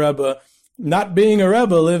Jablonner Rebbe, not being a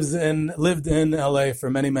Rebbe, lived in LA for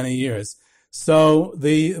many, many years. But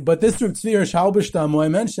this Reb Tzvi Halberstam, who I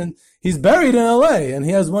mentioned, he's buried in LA, and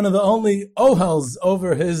he has one of the only ohels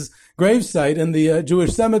over his gravesite in the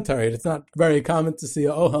Jewish cemetery. It's not very common to see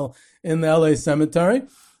an ohel in the LA cemetery.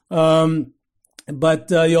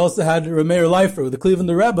 But you also had Rameir Leifer, the Cleveland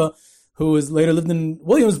Rebbe, who later lived in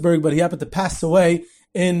Williamsburg, but he happened to pass away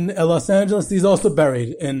in Los Angeles. He's also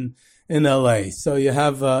buried in LA. So you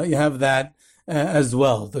have that as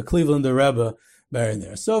well, the Cleveland Rebbe buried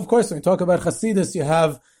there. So, of course, when we talk about Hasidus, you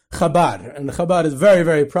have Chabad. And Chabad is very,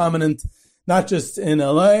 very prominent, not just in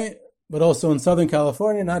LA, but also in Southern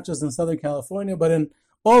California, not just in Southern California, but in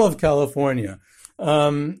all of California.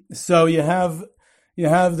 So you have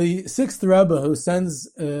the sixth Rebbe who sends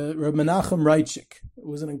Reb Menachem Reitschik,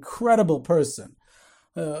 who was an incredible person,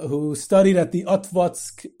 who studied at the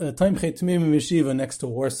Otvotsk Taimchei Temimim Yeshiva next to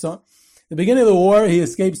Warsaw. At the beginning of the war, he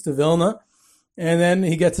escapes to Vilna, and then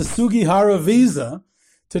he gets a Sugihara visa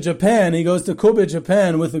to Japan. He goes to Kobe,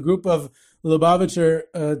 Japan, with a group of Lubavitcher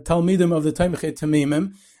Talmidim of the Taimchei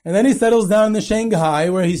Temimim, and then he settles down in Shanghai,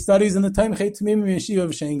 where he studies in the Taimchei Temimim Yeshiva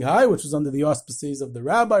of Shanghai, which was under the auspices of the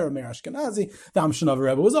rabbi, Rameir Ashkenazi. The Amshanav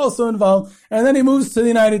Rebbe was also involved, and then he moves to the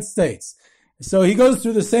United States. So he goes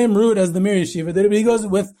through the same route as the Mir Yeshiva did, but he goes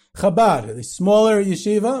with Chabad, a smaller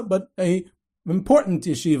yeshiva, but a important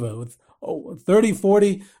yeshiva with 30,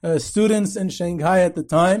 40 students in Shanghai at the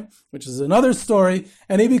time, which is another story,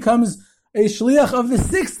 and he becomes a shliach of the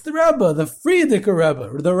 6th Rebbe, the Frierdiker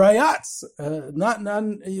Rebbe, the Rayatz,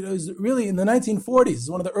 is really in the 1940s. He's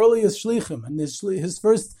one of the earliest shlichim, and his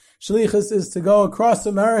first shlichus is to go across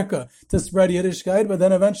America to spread Yiddishkeit, but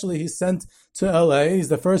then eventually he's sent to LA. He's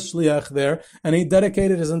the first shliach there, and he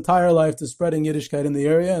dedicated his entire life to spreading Yiddishkeit in the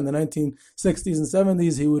area. In the 1960s and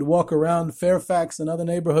 70s, he would walk around Fairfax and other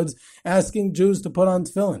neighborhoods asking Jews to put on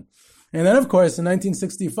tefillin. And then, of course, in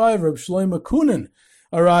 1965, Reb Shlomo Kunin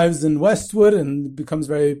arrives in Westwood and becomes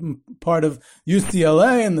very part of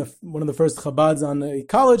UCLA and one of the first Chabads on a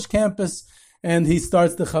college campus. And he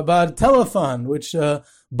starts the Chabad Telethon, which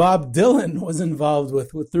Bob Dylan was involved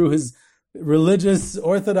with through his religious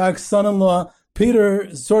Orthodox son-in-law, Peter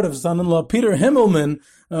Himmelman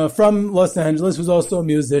from Los Angeles, who's also a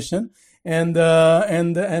musician. And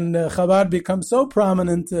Chabad becomes so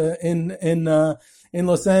prominent in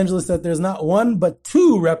Los Angeles that there's not one but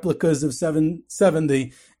two replicas of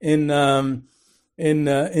 770 in the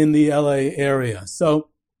LA area. So,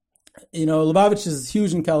 Lubavitch is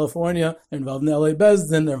huge in California. They're involved in the LA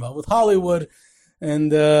Bezdin. They're involved with Hollywood, but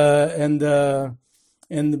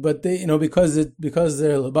they, because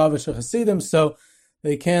they're Lubavitcher Hasidim, so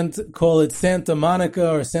they can't call it Santa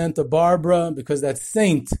Monica or Santa Barbara because that's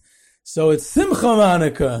saint. So it's Simcha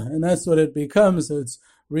Monica, and that's what it becomes. So it's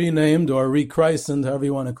renamed or rechristened, however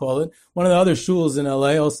you want to call it. One of the other shuls in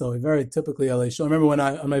LA, also a very typically LA shul. I remember when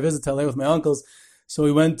on my visit to LA with my uncles, my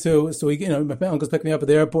uncles picked me up at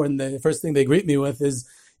the airport, and the first thing they greet me with is,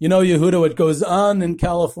 Yehuda, what goes on in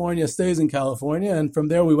California stays in California. And from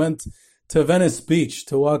there we went to Venice Beach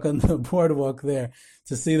to walk on the boardwalk there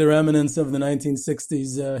to see the remnants of the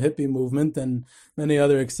 1960s hippie movement and many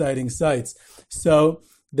other exciting sites. So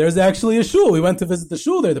there's actually a shul. We went to visit the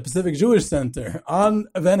shul there, the Pacific Jewish Center, on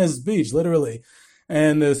Venice Beach, literally.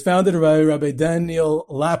 And it was founded by Rabbi Daniel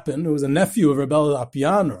Lapin, who was a nephew of Rabbi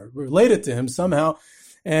Lapian, or related to him somehow,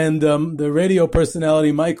 and the radio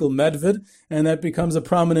personality Michael Medved, and that becomes a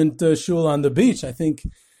prominent shul on the beach. I think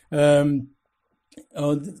it's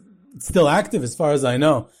still active as far as I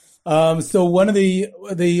know. So one of the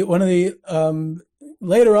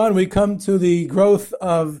later on we come to the growth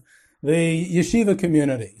of the yeshiva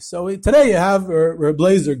community. So today you have Reb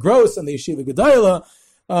Blazer Gross and the Yeshiva Gedalah.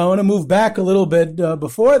 I want to move back a little bit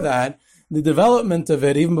before that. The development of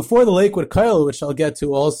it, even before the Lakewood Kollel, which I'll get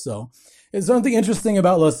to also, is something interesting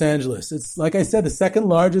about Los Angeles. It's, like I said, the second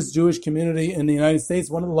largest Jewish community in the United States,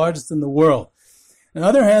 one of the largest in the world. On the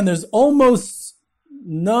other hand, there's almost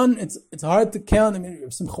none. It's hard to count. I mean,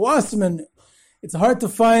 some Chawassim, it's hard to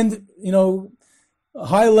find,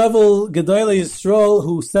 high-level Gedolei Yisrael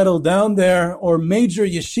who settled down there, or major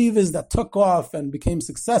yeshivas that took off and became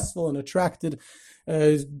successful and attracted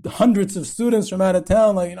hundreds of students from out of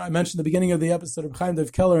town. Like I mentioned at the beginning of the episode of Chaim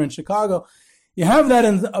Dov Keller in Chicago. You have that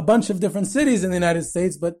in a bunch of different cities in the United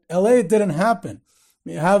States, but LA it didn't happen.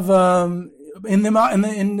 You have in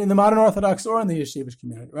the modern Orthodox or in the yeshivish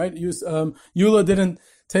community, right? Eula didn't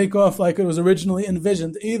take off like it was originally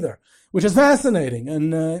envisioned either, which is fascinating,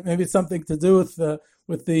 and maybe it's something to do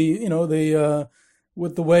with the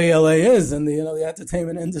way LA is and the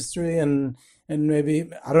entertainment industry and maybe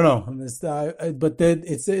I don't know. But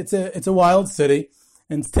it's a wild city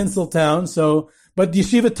and it's Tinseltown. So, but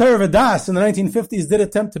Yeshiva Torah V'das in the 1950s did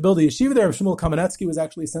attempt to build a yeshiva there. Shmuel Kamenetsky was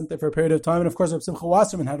actually sent there for a period of time, and of course, Reb Simcha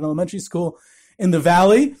Wasserman had an elementary school in the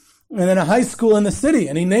valley and then a high school in the city,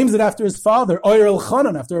 and he names it after his father, Oyer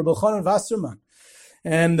Elchanan, after Reb Elchanan Wasserman.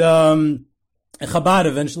 And Chabad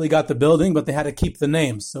eventually got the building, but they had to keep the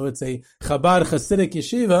name. So it's a Chabad Hasidic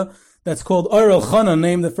yeshiva that's called Oyer Elchanan,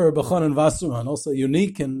 named for Reb Elchanan Wasserman. Also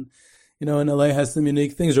unique, and in LA has some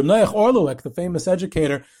unique things. Reb Noach Orlowek, the famous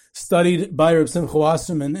educator, studied by Reb Simcha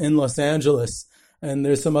Wasserman in Los Angeles. And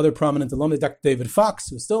there's some other prominent alumni, Dr. David Fox,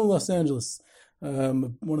 who's still in Los Angeles,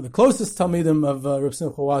 one of the closest Talmidim of Reb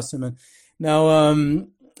Simcha Wasserman. Now,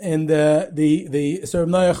 Reb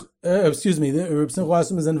Simcha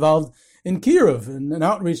Wasserman is involved in Kiruv, and an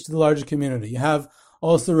outreach to the larger community. You have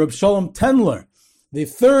also Reb Shalom Tendler, the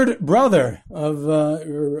third brother of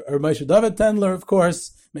Moshe David Tendler, of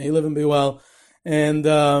course, may he live and be well, and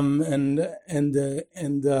the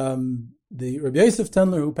Rabbi Yosef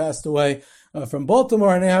Tendler, who passed away from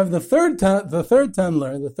Baltimore, and I have the third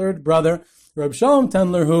Tendler, the third brother, Reb Shalom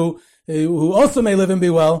Tendler, who also may live and be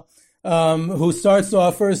well, who starts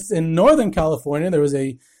off first in Northern California. There was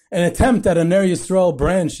an attempt at a Ner Yisrael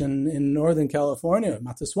branch in Northern California.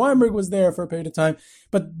 Matis Weinberg was there for a period of time,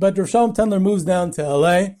 but Reb Shalom Tendler moves down to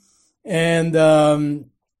L.A. and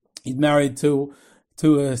he's married to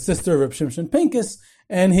a sister of Reb Shimshon Pincus,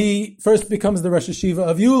 and he first becomes the Rosh Yeshiva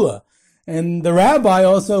of Eula, and the rabbi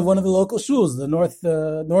also of one of the local shuls, the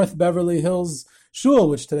North Beverly Hills shul,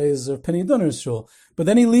 which today is Penny Dunner's shul. But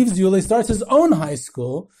then he leaves Eula, he starts his own high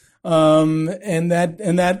school, and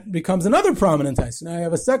that becomes another prominent high school. Now I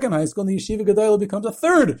have a second high school, and the Yeshiva Gedolah becomes a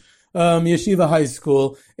third yeshiva high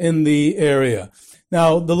school in the area.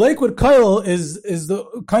 Now the Lakewood Kollel is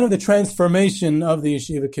the kind of the transformation of the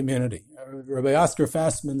yeshiva community. Rabbi Oscar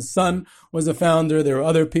Fassman's son was a founder. There were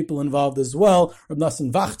other people involved as well. Rabbi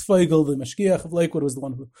Nassim Wachtfeigel, the Mashgiach of Lakewood, was the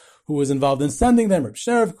one who was involved in sending them. Rabbi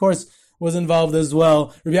Sher, of course, was involved as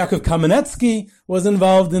well. Rabbi Yaakov Kamenetsky was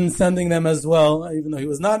involved in sending them as well, even though he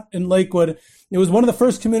was not in Lakewood. It was one of the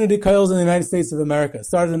first community kollels in the United States of America. It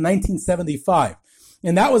started in 1975.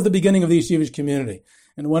 And that was the beginning of the yeshivish community.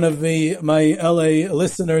 And one of my LA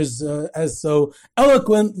listeners, as so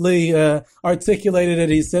eloquently articulated it,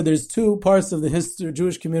 he said there's two parts of the history of the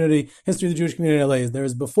Jewish community in LA.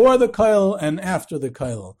 There's before the kollel and after the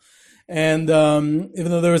kollel. And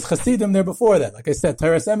even though there was Hasidim there before that, like I said,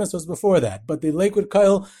 Teres Emes was before that. But the Lakewood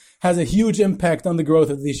Kollel has a huge impact on the growth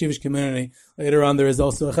of the yeshivish community. Later on, there is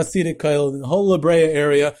also a Hasidic Kollel in the whole La Brea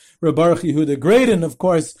area. Reb Baruch Yehuda Graydon, of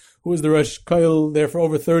course, who was the Rosh Kollel there for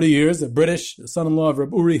over 30 years, a British son-in-law of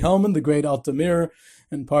Reb Uri Hellman, the great Alta Mir,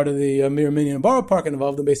 and part of the Mir Minyan Borough Park, and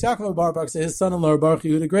involved in Beis Yaakov Borough Park. So his son-in-law, Reb Baruch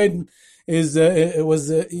Yehuda Graydon,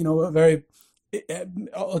 was a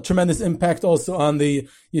tremendous impact also on the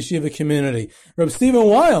yeshiva community. Reb Stephen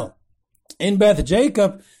Weil in Beth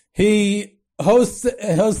Jacob, he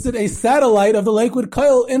hosted a satellite of the Lakewood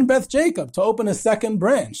Kollel in Beth Jacob to open a second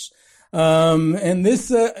branch. And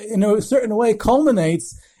this, in a certain way,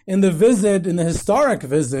 culminates in the historic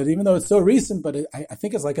visit, even though it's so recent, but I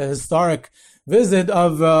think it's like a historic visit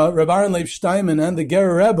of Reb Aaron Leib Steinman and the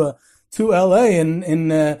Ger Rebbe to LA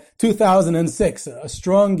in 2006. A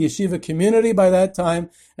strong yeshiva community by that time,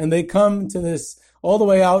 and they come to this all the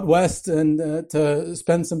way out west and to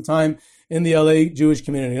spend some time in the LA Jewish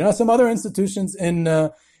community. Now, some other institutions in LA,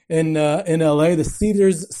 the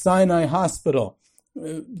Cedars Sinai Hospital,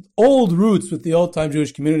 old roots with the old time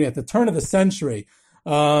Jewish community at the turn of the century.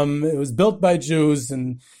 It was built by Jews,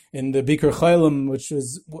 and in the Bikur Chaylim,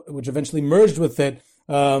 which eventually merged with it,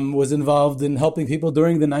 was involved in helping people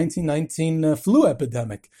during the 1919 flu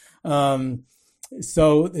epidemic.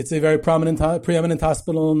 So it's a very preeminent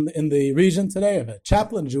hospital in the region today. I have a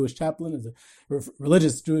chaplain, a Jewish chaplain, a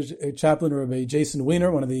religious Jewish chaplain, Rabbi Jason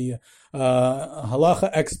Wiener, one of the halacha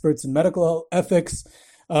experts in medical ethics.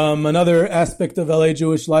 Another aspect of LA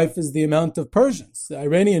Jewish life is the amount of Persians, the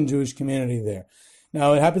Iranian Jewish community there.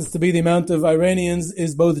 Now, it happens to be the amount of Iranians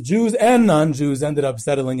is both Jews and non-Jews ended up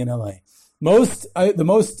settling in LA.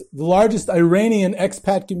 The largest Iranian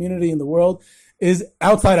expat community in the world is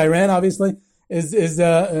outside Iran, obviously, is in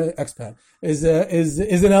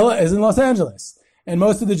Los Angeles. And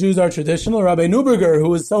most of the Jews are traditional. Rabbi Neuberger, who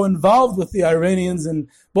was so involved with the Iranians in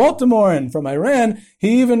Baltimore and from Iran,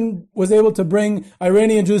 he even was able to bring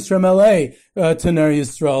Iranian Jews from LA to Ner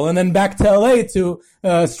Yisrael, and then back to LA to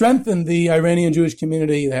strengthen the Iranian Jewish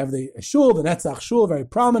community. They have the shul, the Netzach shul, very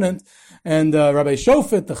prominent, and Rabbi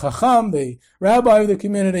Shofet, the Chacham, the rabbi of the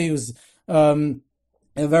community, who's a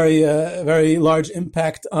very large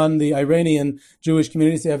impact on the Iranian Jewish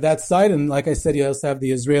community. So you have that side, and like I said, you also have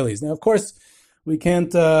the Israelis. Now, of course, we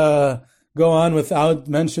can't go on without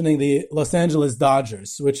mentioning the Los Angeles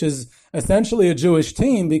Dodgers, which is essentially a Jewish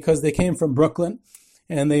team because they came from Brooklyn,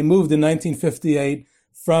 and they moved in 1958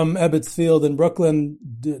 from Ebbets Field in Brooklyn,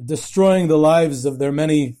 destroying the lives of their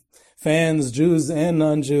many fans, Jews and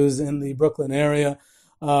non-Jews, in the Brooklyn area.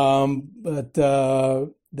 But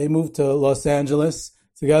they moved to Los Angeles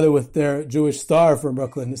together with their Jewish star from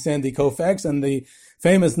Brooklyn, Sandy Koufax, and the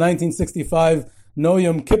famous 1965 No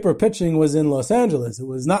Yom Kippur pitching was in Los Angeles. It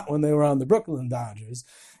was not when they were on the Brooklyn Dodgers.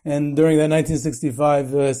 And during that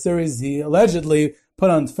 1965 series, he allegedly put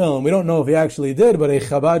on tefillin. We don't know if he actually did, but a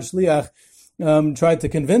Chabad shliach tried to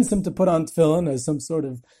convince him to put on tefillin as some sort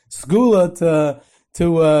of skula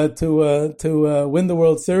to win the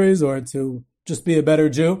World Series or to just be a better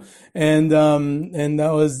Jew. And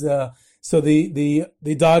that was So the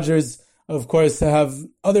Dodgers, of course, have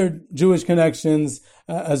other Jewish connections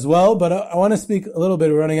as well. But I want to speak a little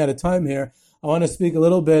bit. We're running out of time here. I want to speak a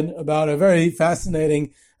little bit about a very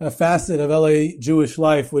fascinating facet of LA Jewish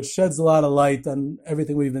life, which sheds a lot of light on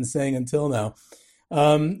everything we've been saying until now.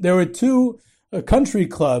 There were two country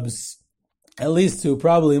clubs, at least two,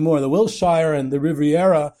 probably more, the Wilshire and the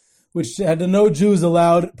Riviera, which had a no Jews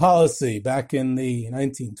allowed policy back in the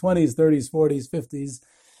 1920s, 30s, 40s, 50s,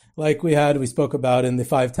 like we spoke about in the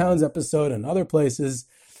Five Towns episode and other places.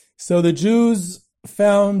 So the Jews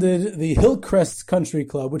founded the Hillcrest Country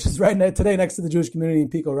Club, which is right today next to the Jewish community in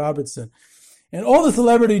Pico Robertson. And all the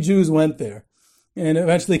celebrity Jews went there. And it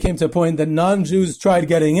eventually came to a point that non-Jews tried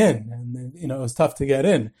getting in. And, it was tough to get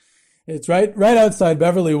in. It's right outside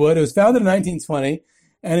Beverlywood. It was founded in 1920.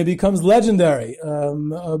 And it becomes legendary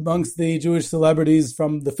amongst the Jewish celebrities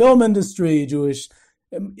from the film industry,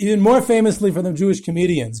 even more famously for the Jewish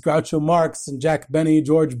comedians. Groucho Marx and Jack Benny.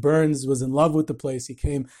 George Burns was in love with the place. He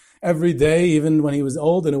came every day, even when he was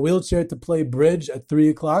old, in a wheelchair to play bridge at 3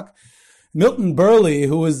 o'clock. Milton Berle,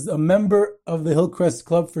 who was a member of the Hillcrest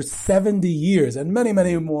Club for 70 years, and many,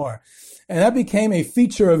 many more. And that became a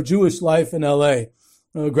feature of Jewish life in L.A.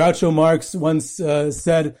 Groucho Marx once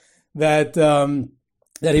said that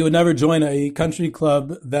he would never join a country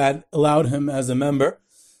club that allowed him as a member,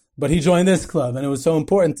 but he joined this club, and it was so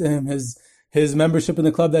important to him, his membership in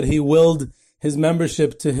the club, that he willed his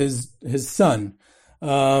membership to his son.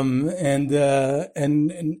 When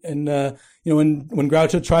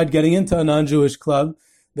Groucho tried getting into a non-Jewish club,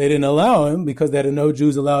 they didn't allow him because they had a no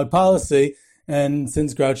Jews allowed policy. And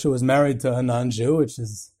since Groucho was married to a non-Jew, which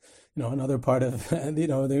is, another part of,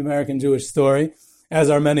 the American Jewish story, as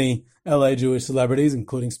are many LA Jewish celebrities,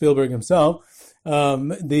 including Spielberg himself, so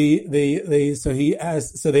they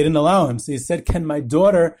didn't allow him. So he said, "Can my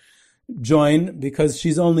daughter join, because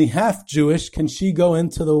she's only half Jewish? Can she go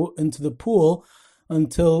into the pool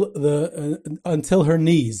until her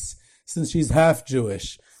knees, since she's half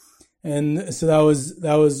Jewish?" And so that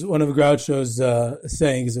was one of Groucho's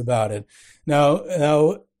sayings about it. Now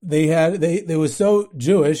they were so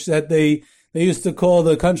Jewish that they used to call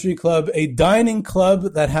the country club a dining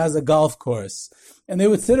club that has a golf course, and they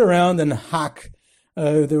would sit around and hack.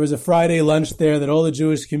 There was a Friday lunch there that all the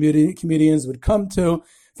Jewish comedians would come to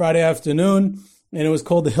Friday afternoon. And it was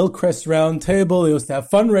called the Hillcrest Round Table. They used to have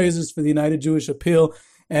fundraisers for the United Jewish Appeal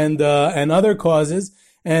and other causes.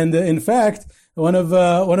 And in fact, one of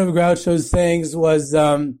Groucho's sayings was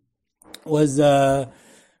that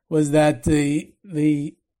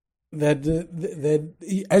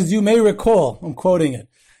as you may recall, I'm quoting it,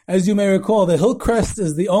 as you may recall, the Hillcrest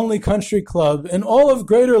is the only country club in all of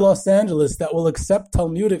Greater Los Angeles that will accept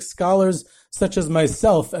Talmudic scholars such as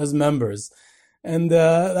myself as members. And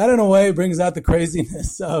that, in a way, brings out the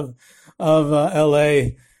craziness of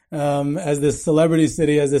L.A. As this celebrity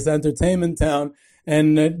city, as this entertainment town,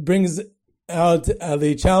 and it brings out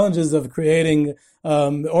the challenges of creating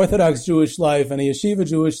Orthodox Jewish life and a yeshiva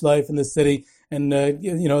Jewish life in the city. And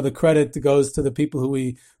the credit goes to the people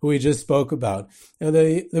who we just spoke about.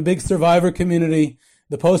 The big survivor community,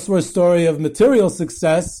 the post-war story of material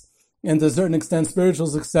success, and to a certain extent spiritual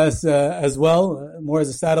success as well, more as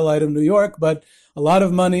a satellite of New York, but a lot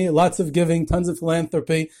of money, lots of giving, tons of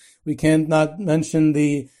philanthropy. We can't not mention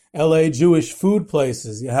the LA Jewish food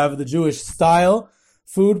places. You have the Jewish style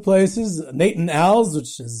food places, Nate and Al's,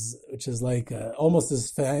 which is like almost as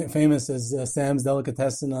famous as Sam's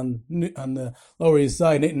Delicatessen on the Lower East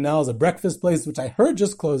Side. Nate and Al's, a breakfast place, which I heard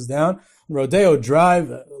just closed down on Rodeo Drive,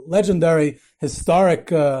 a legendary,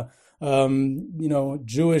 historic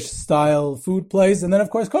Jewish style food place, and then of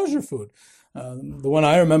course kosher food. The one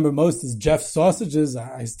I remember most is Jeff's Sausages.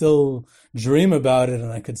 I still dream about it,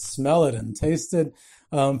 and I could smell it and taste it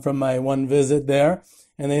from my one visit there.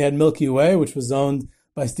 And they had Milky Way, which was owned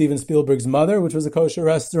by Steven Spielberg's mother, which was a kosher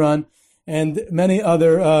restaurant, and many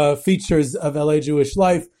other features of LA Jewish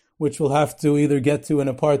life, which we'll have to either get to in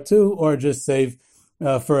a part 2 or just save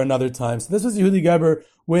for another time. So this was Yehudi Geberer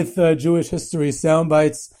with Jewish History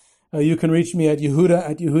Soundbites. You can reach me at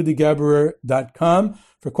yehuda@yehudigeberer.com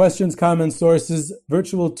for questions, comments, sources,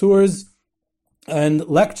 virtual tours, and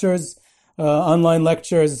lectures, online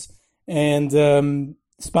lectures, and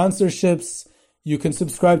sponsorships. You can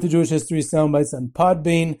subscribe to Jewish History Soundbites on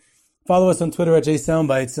Podbean. Follow us on Twitter at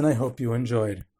JSoundbites, and I hope you enjoyed.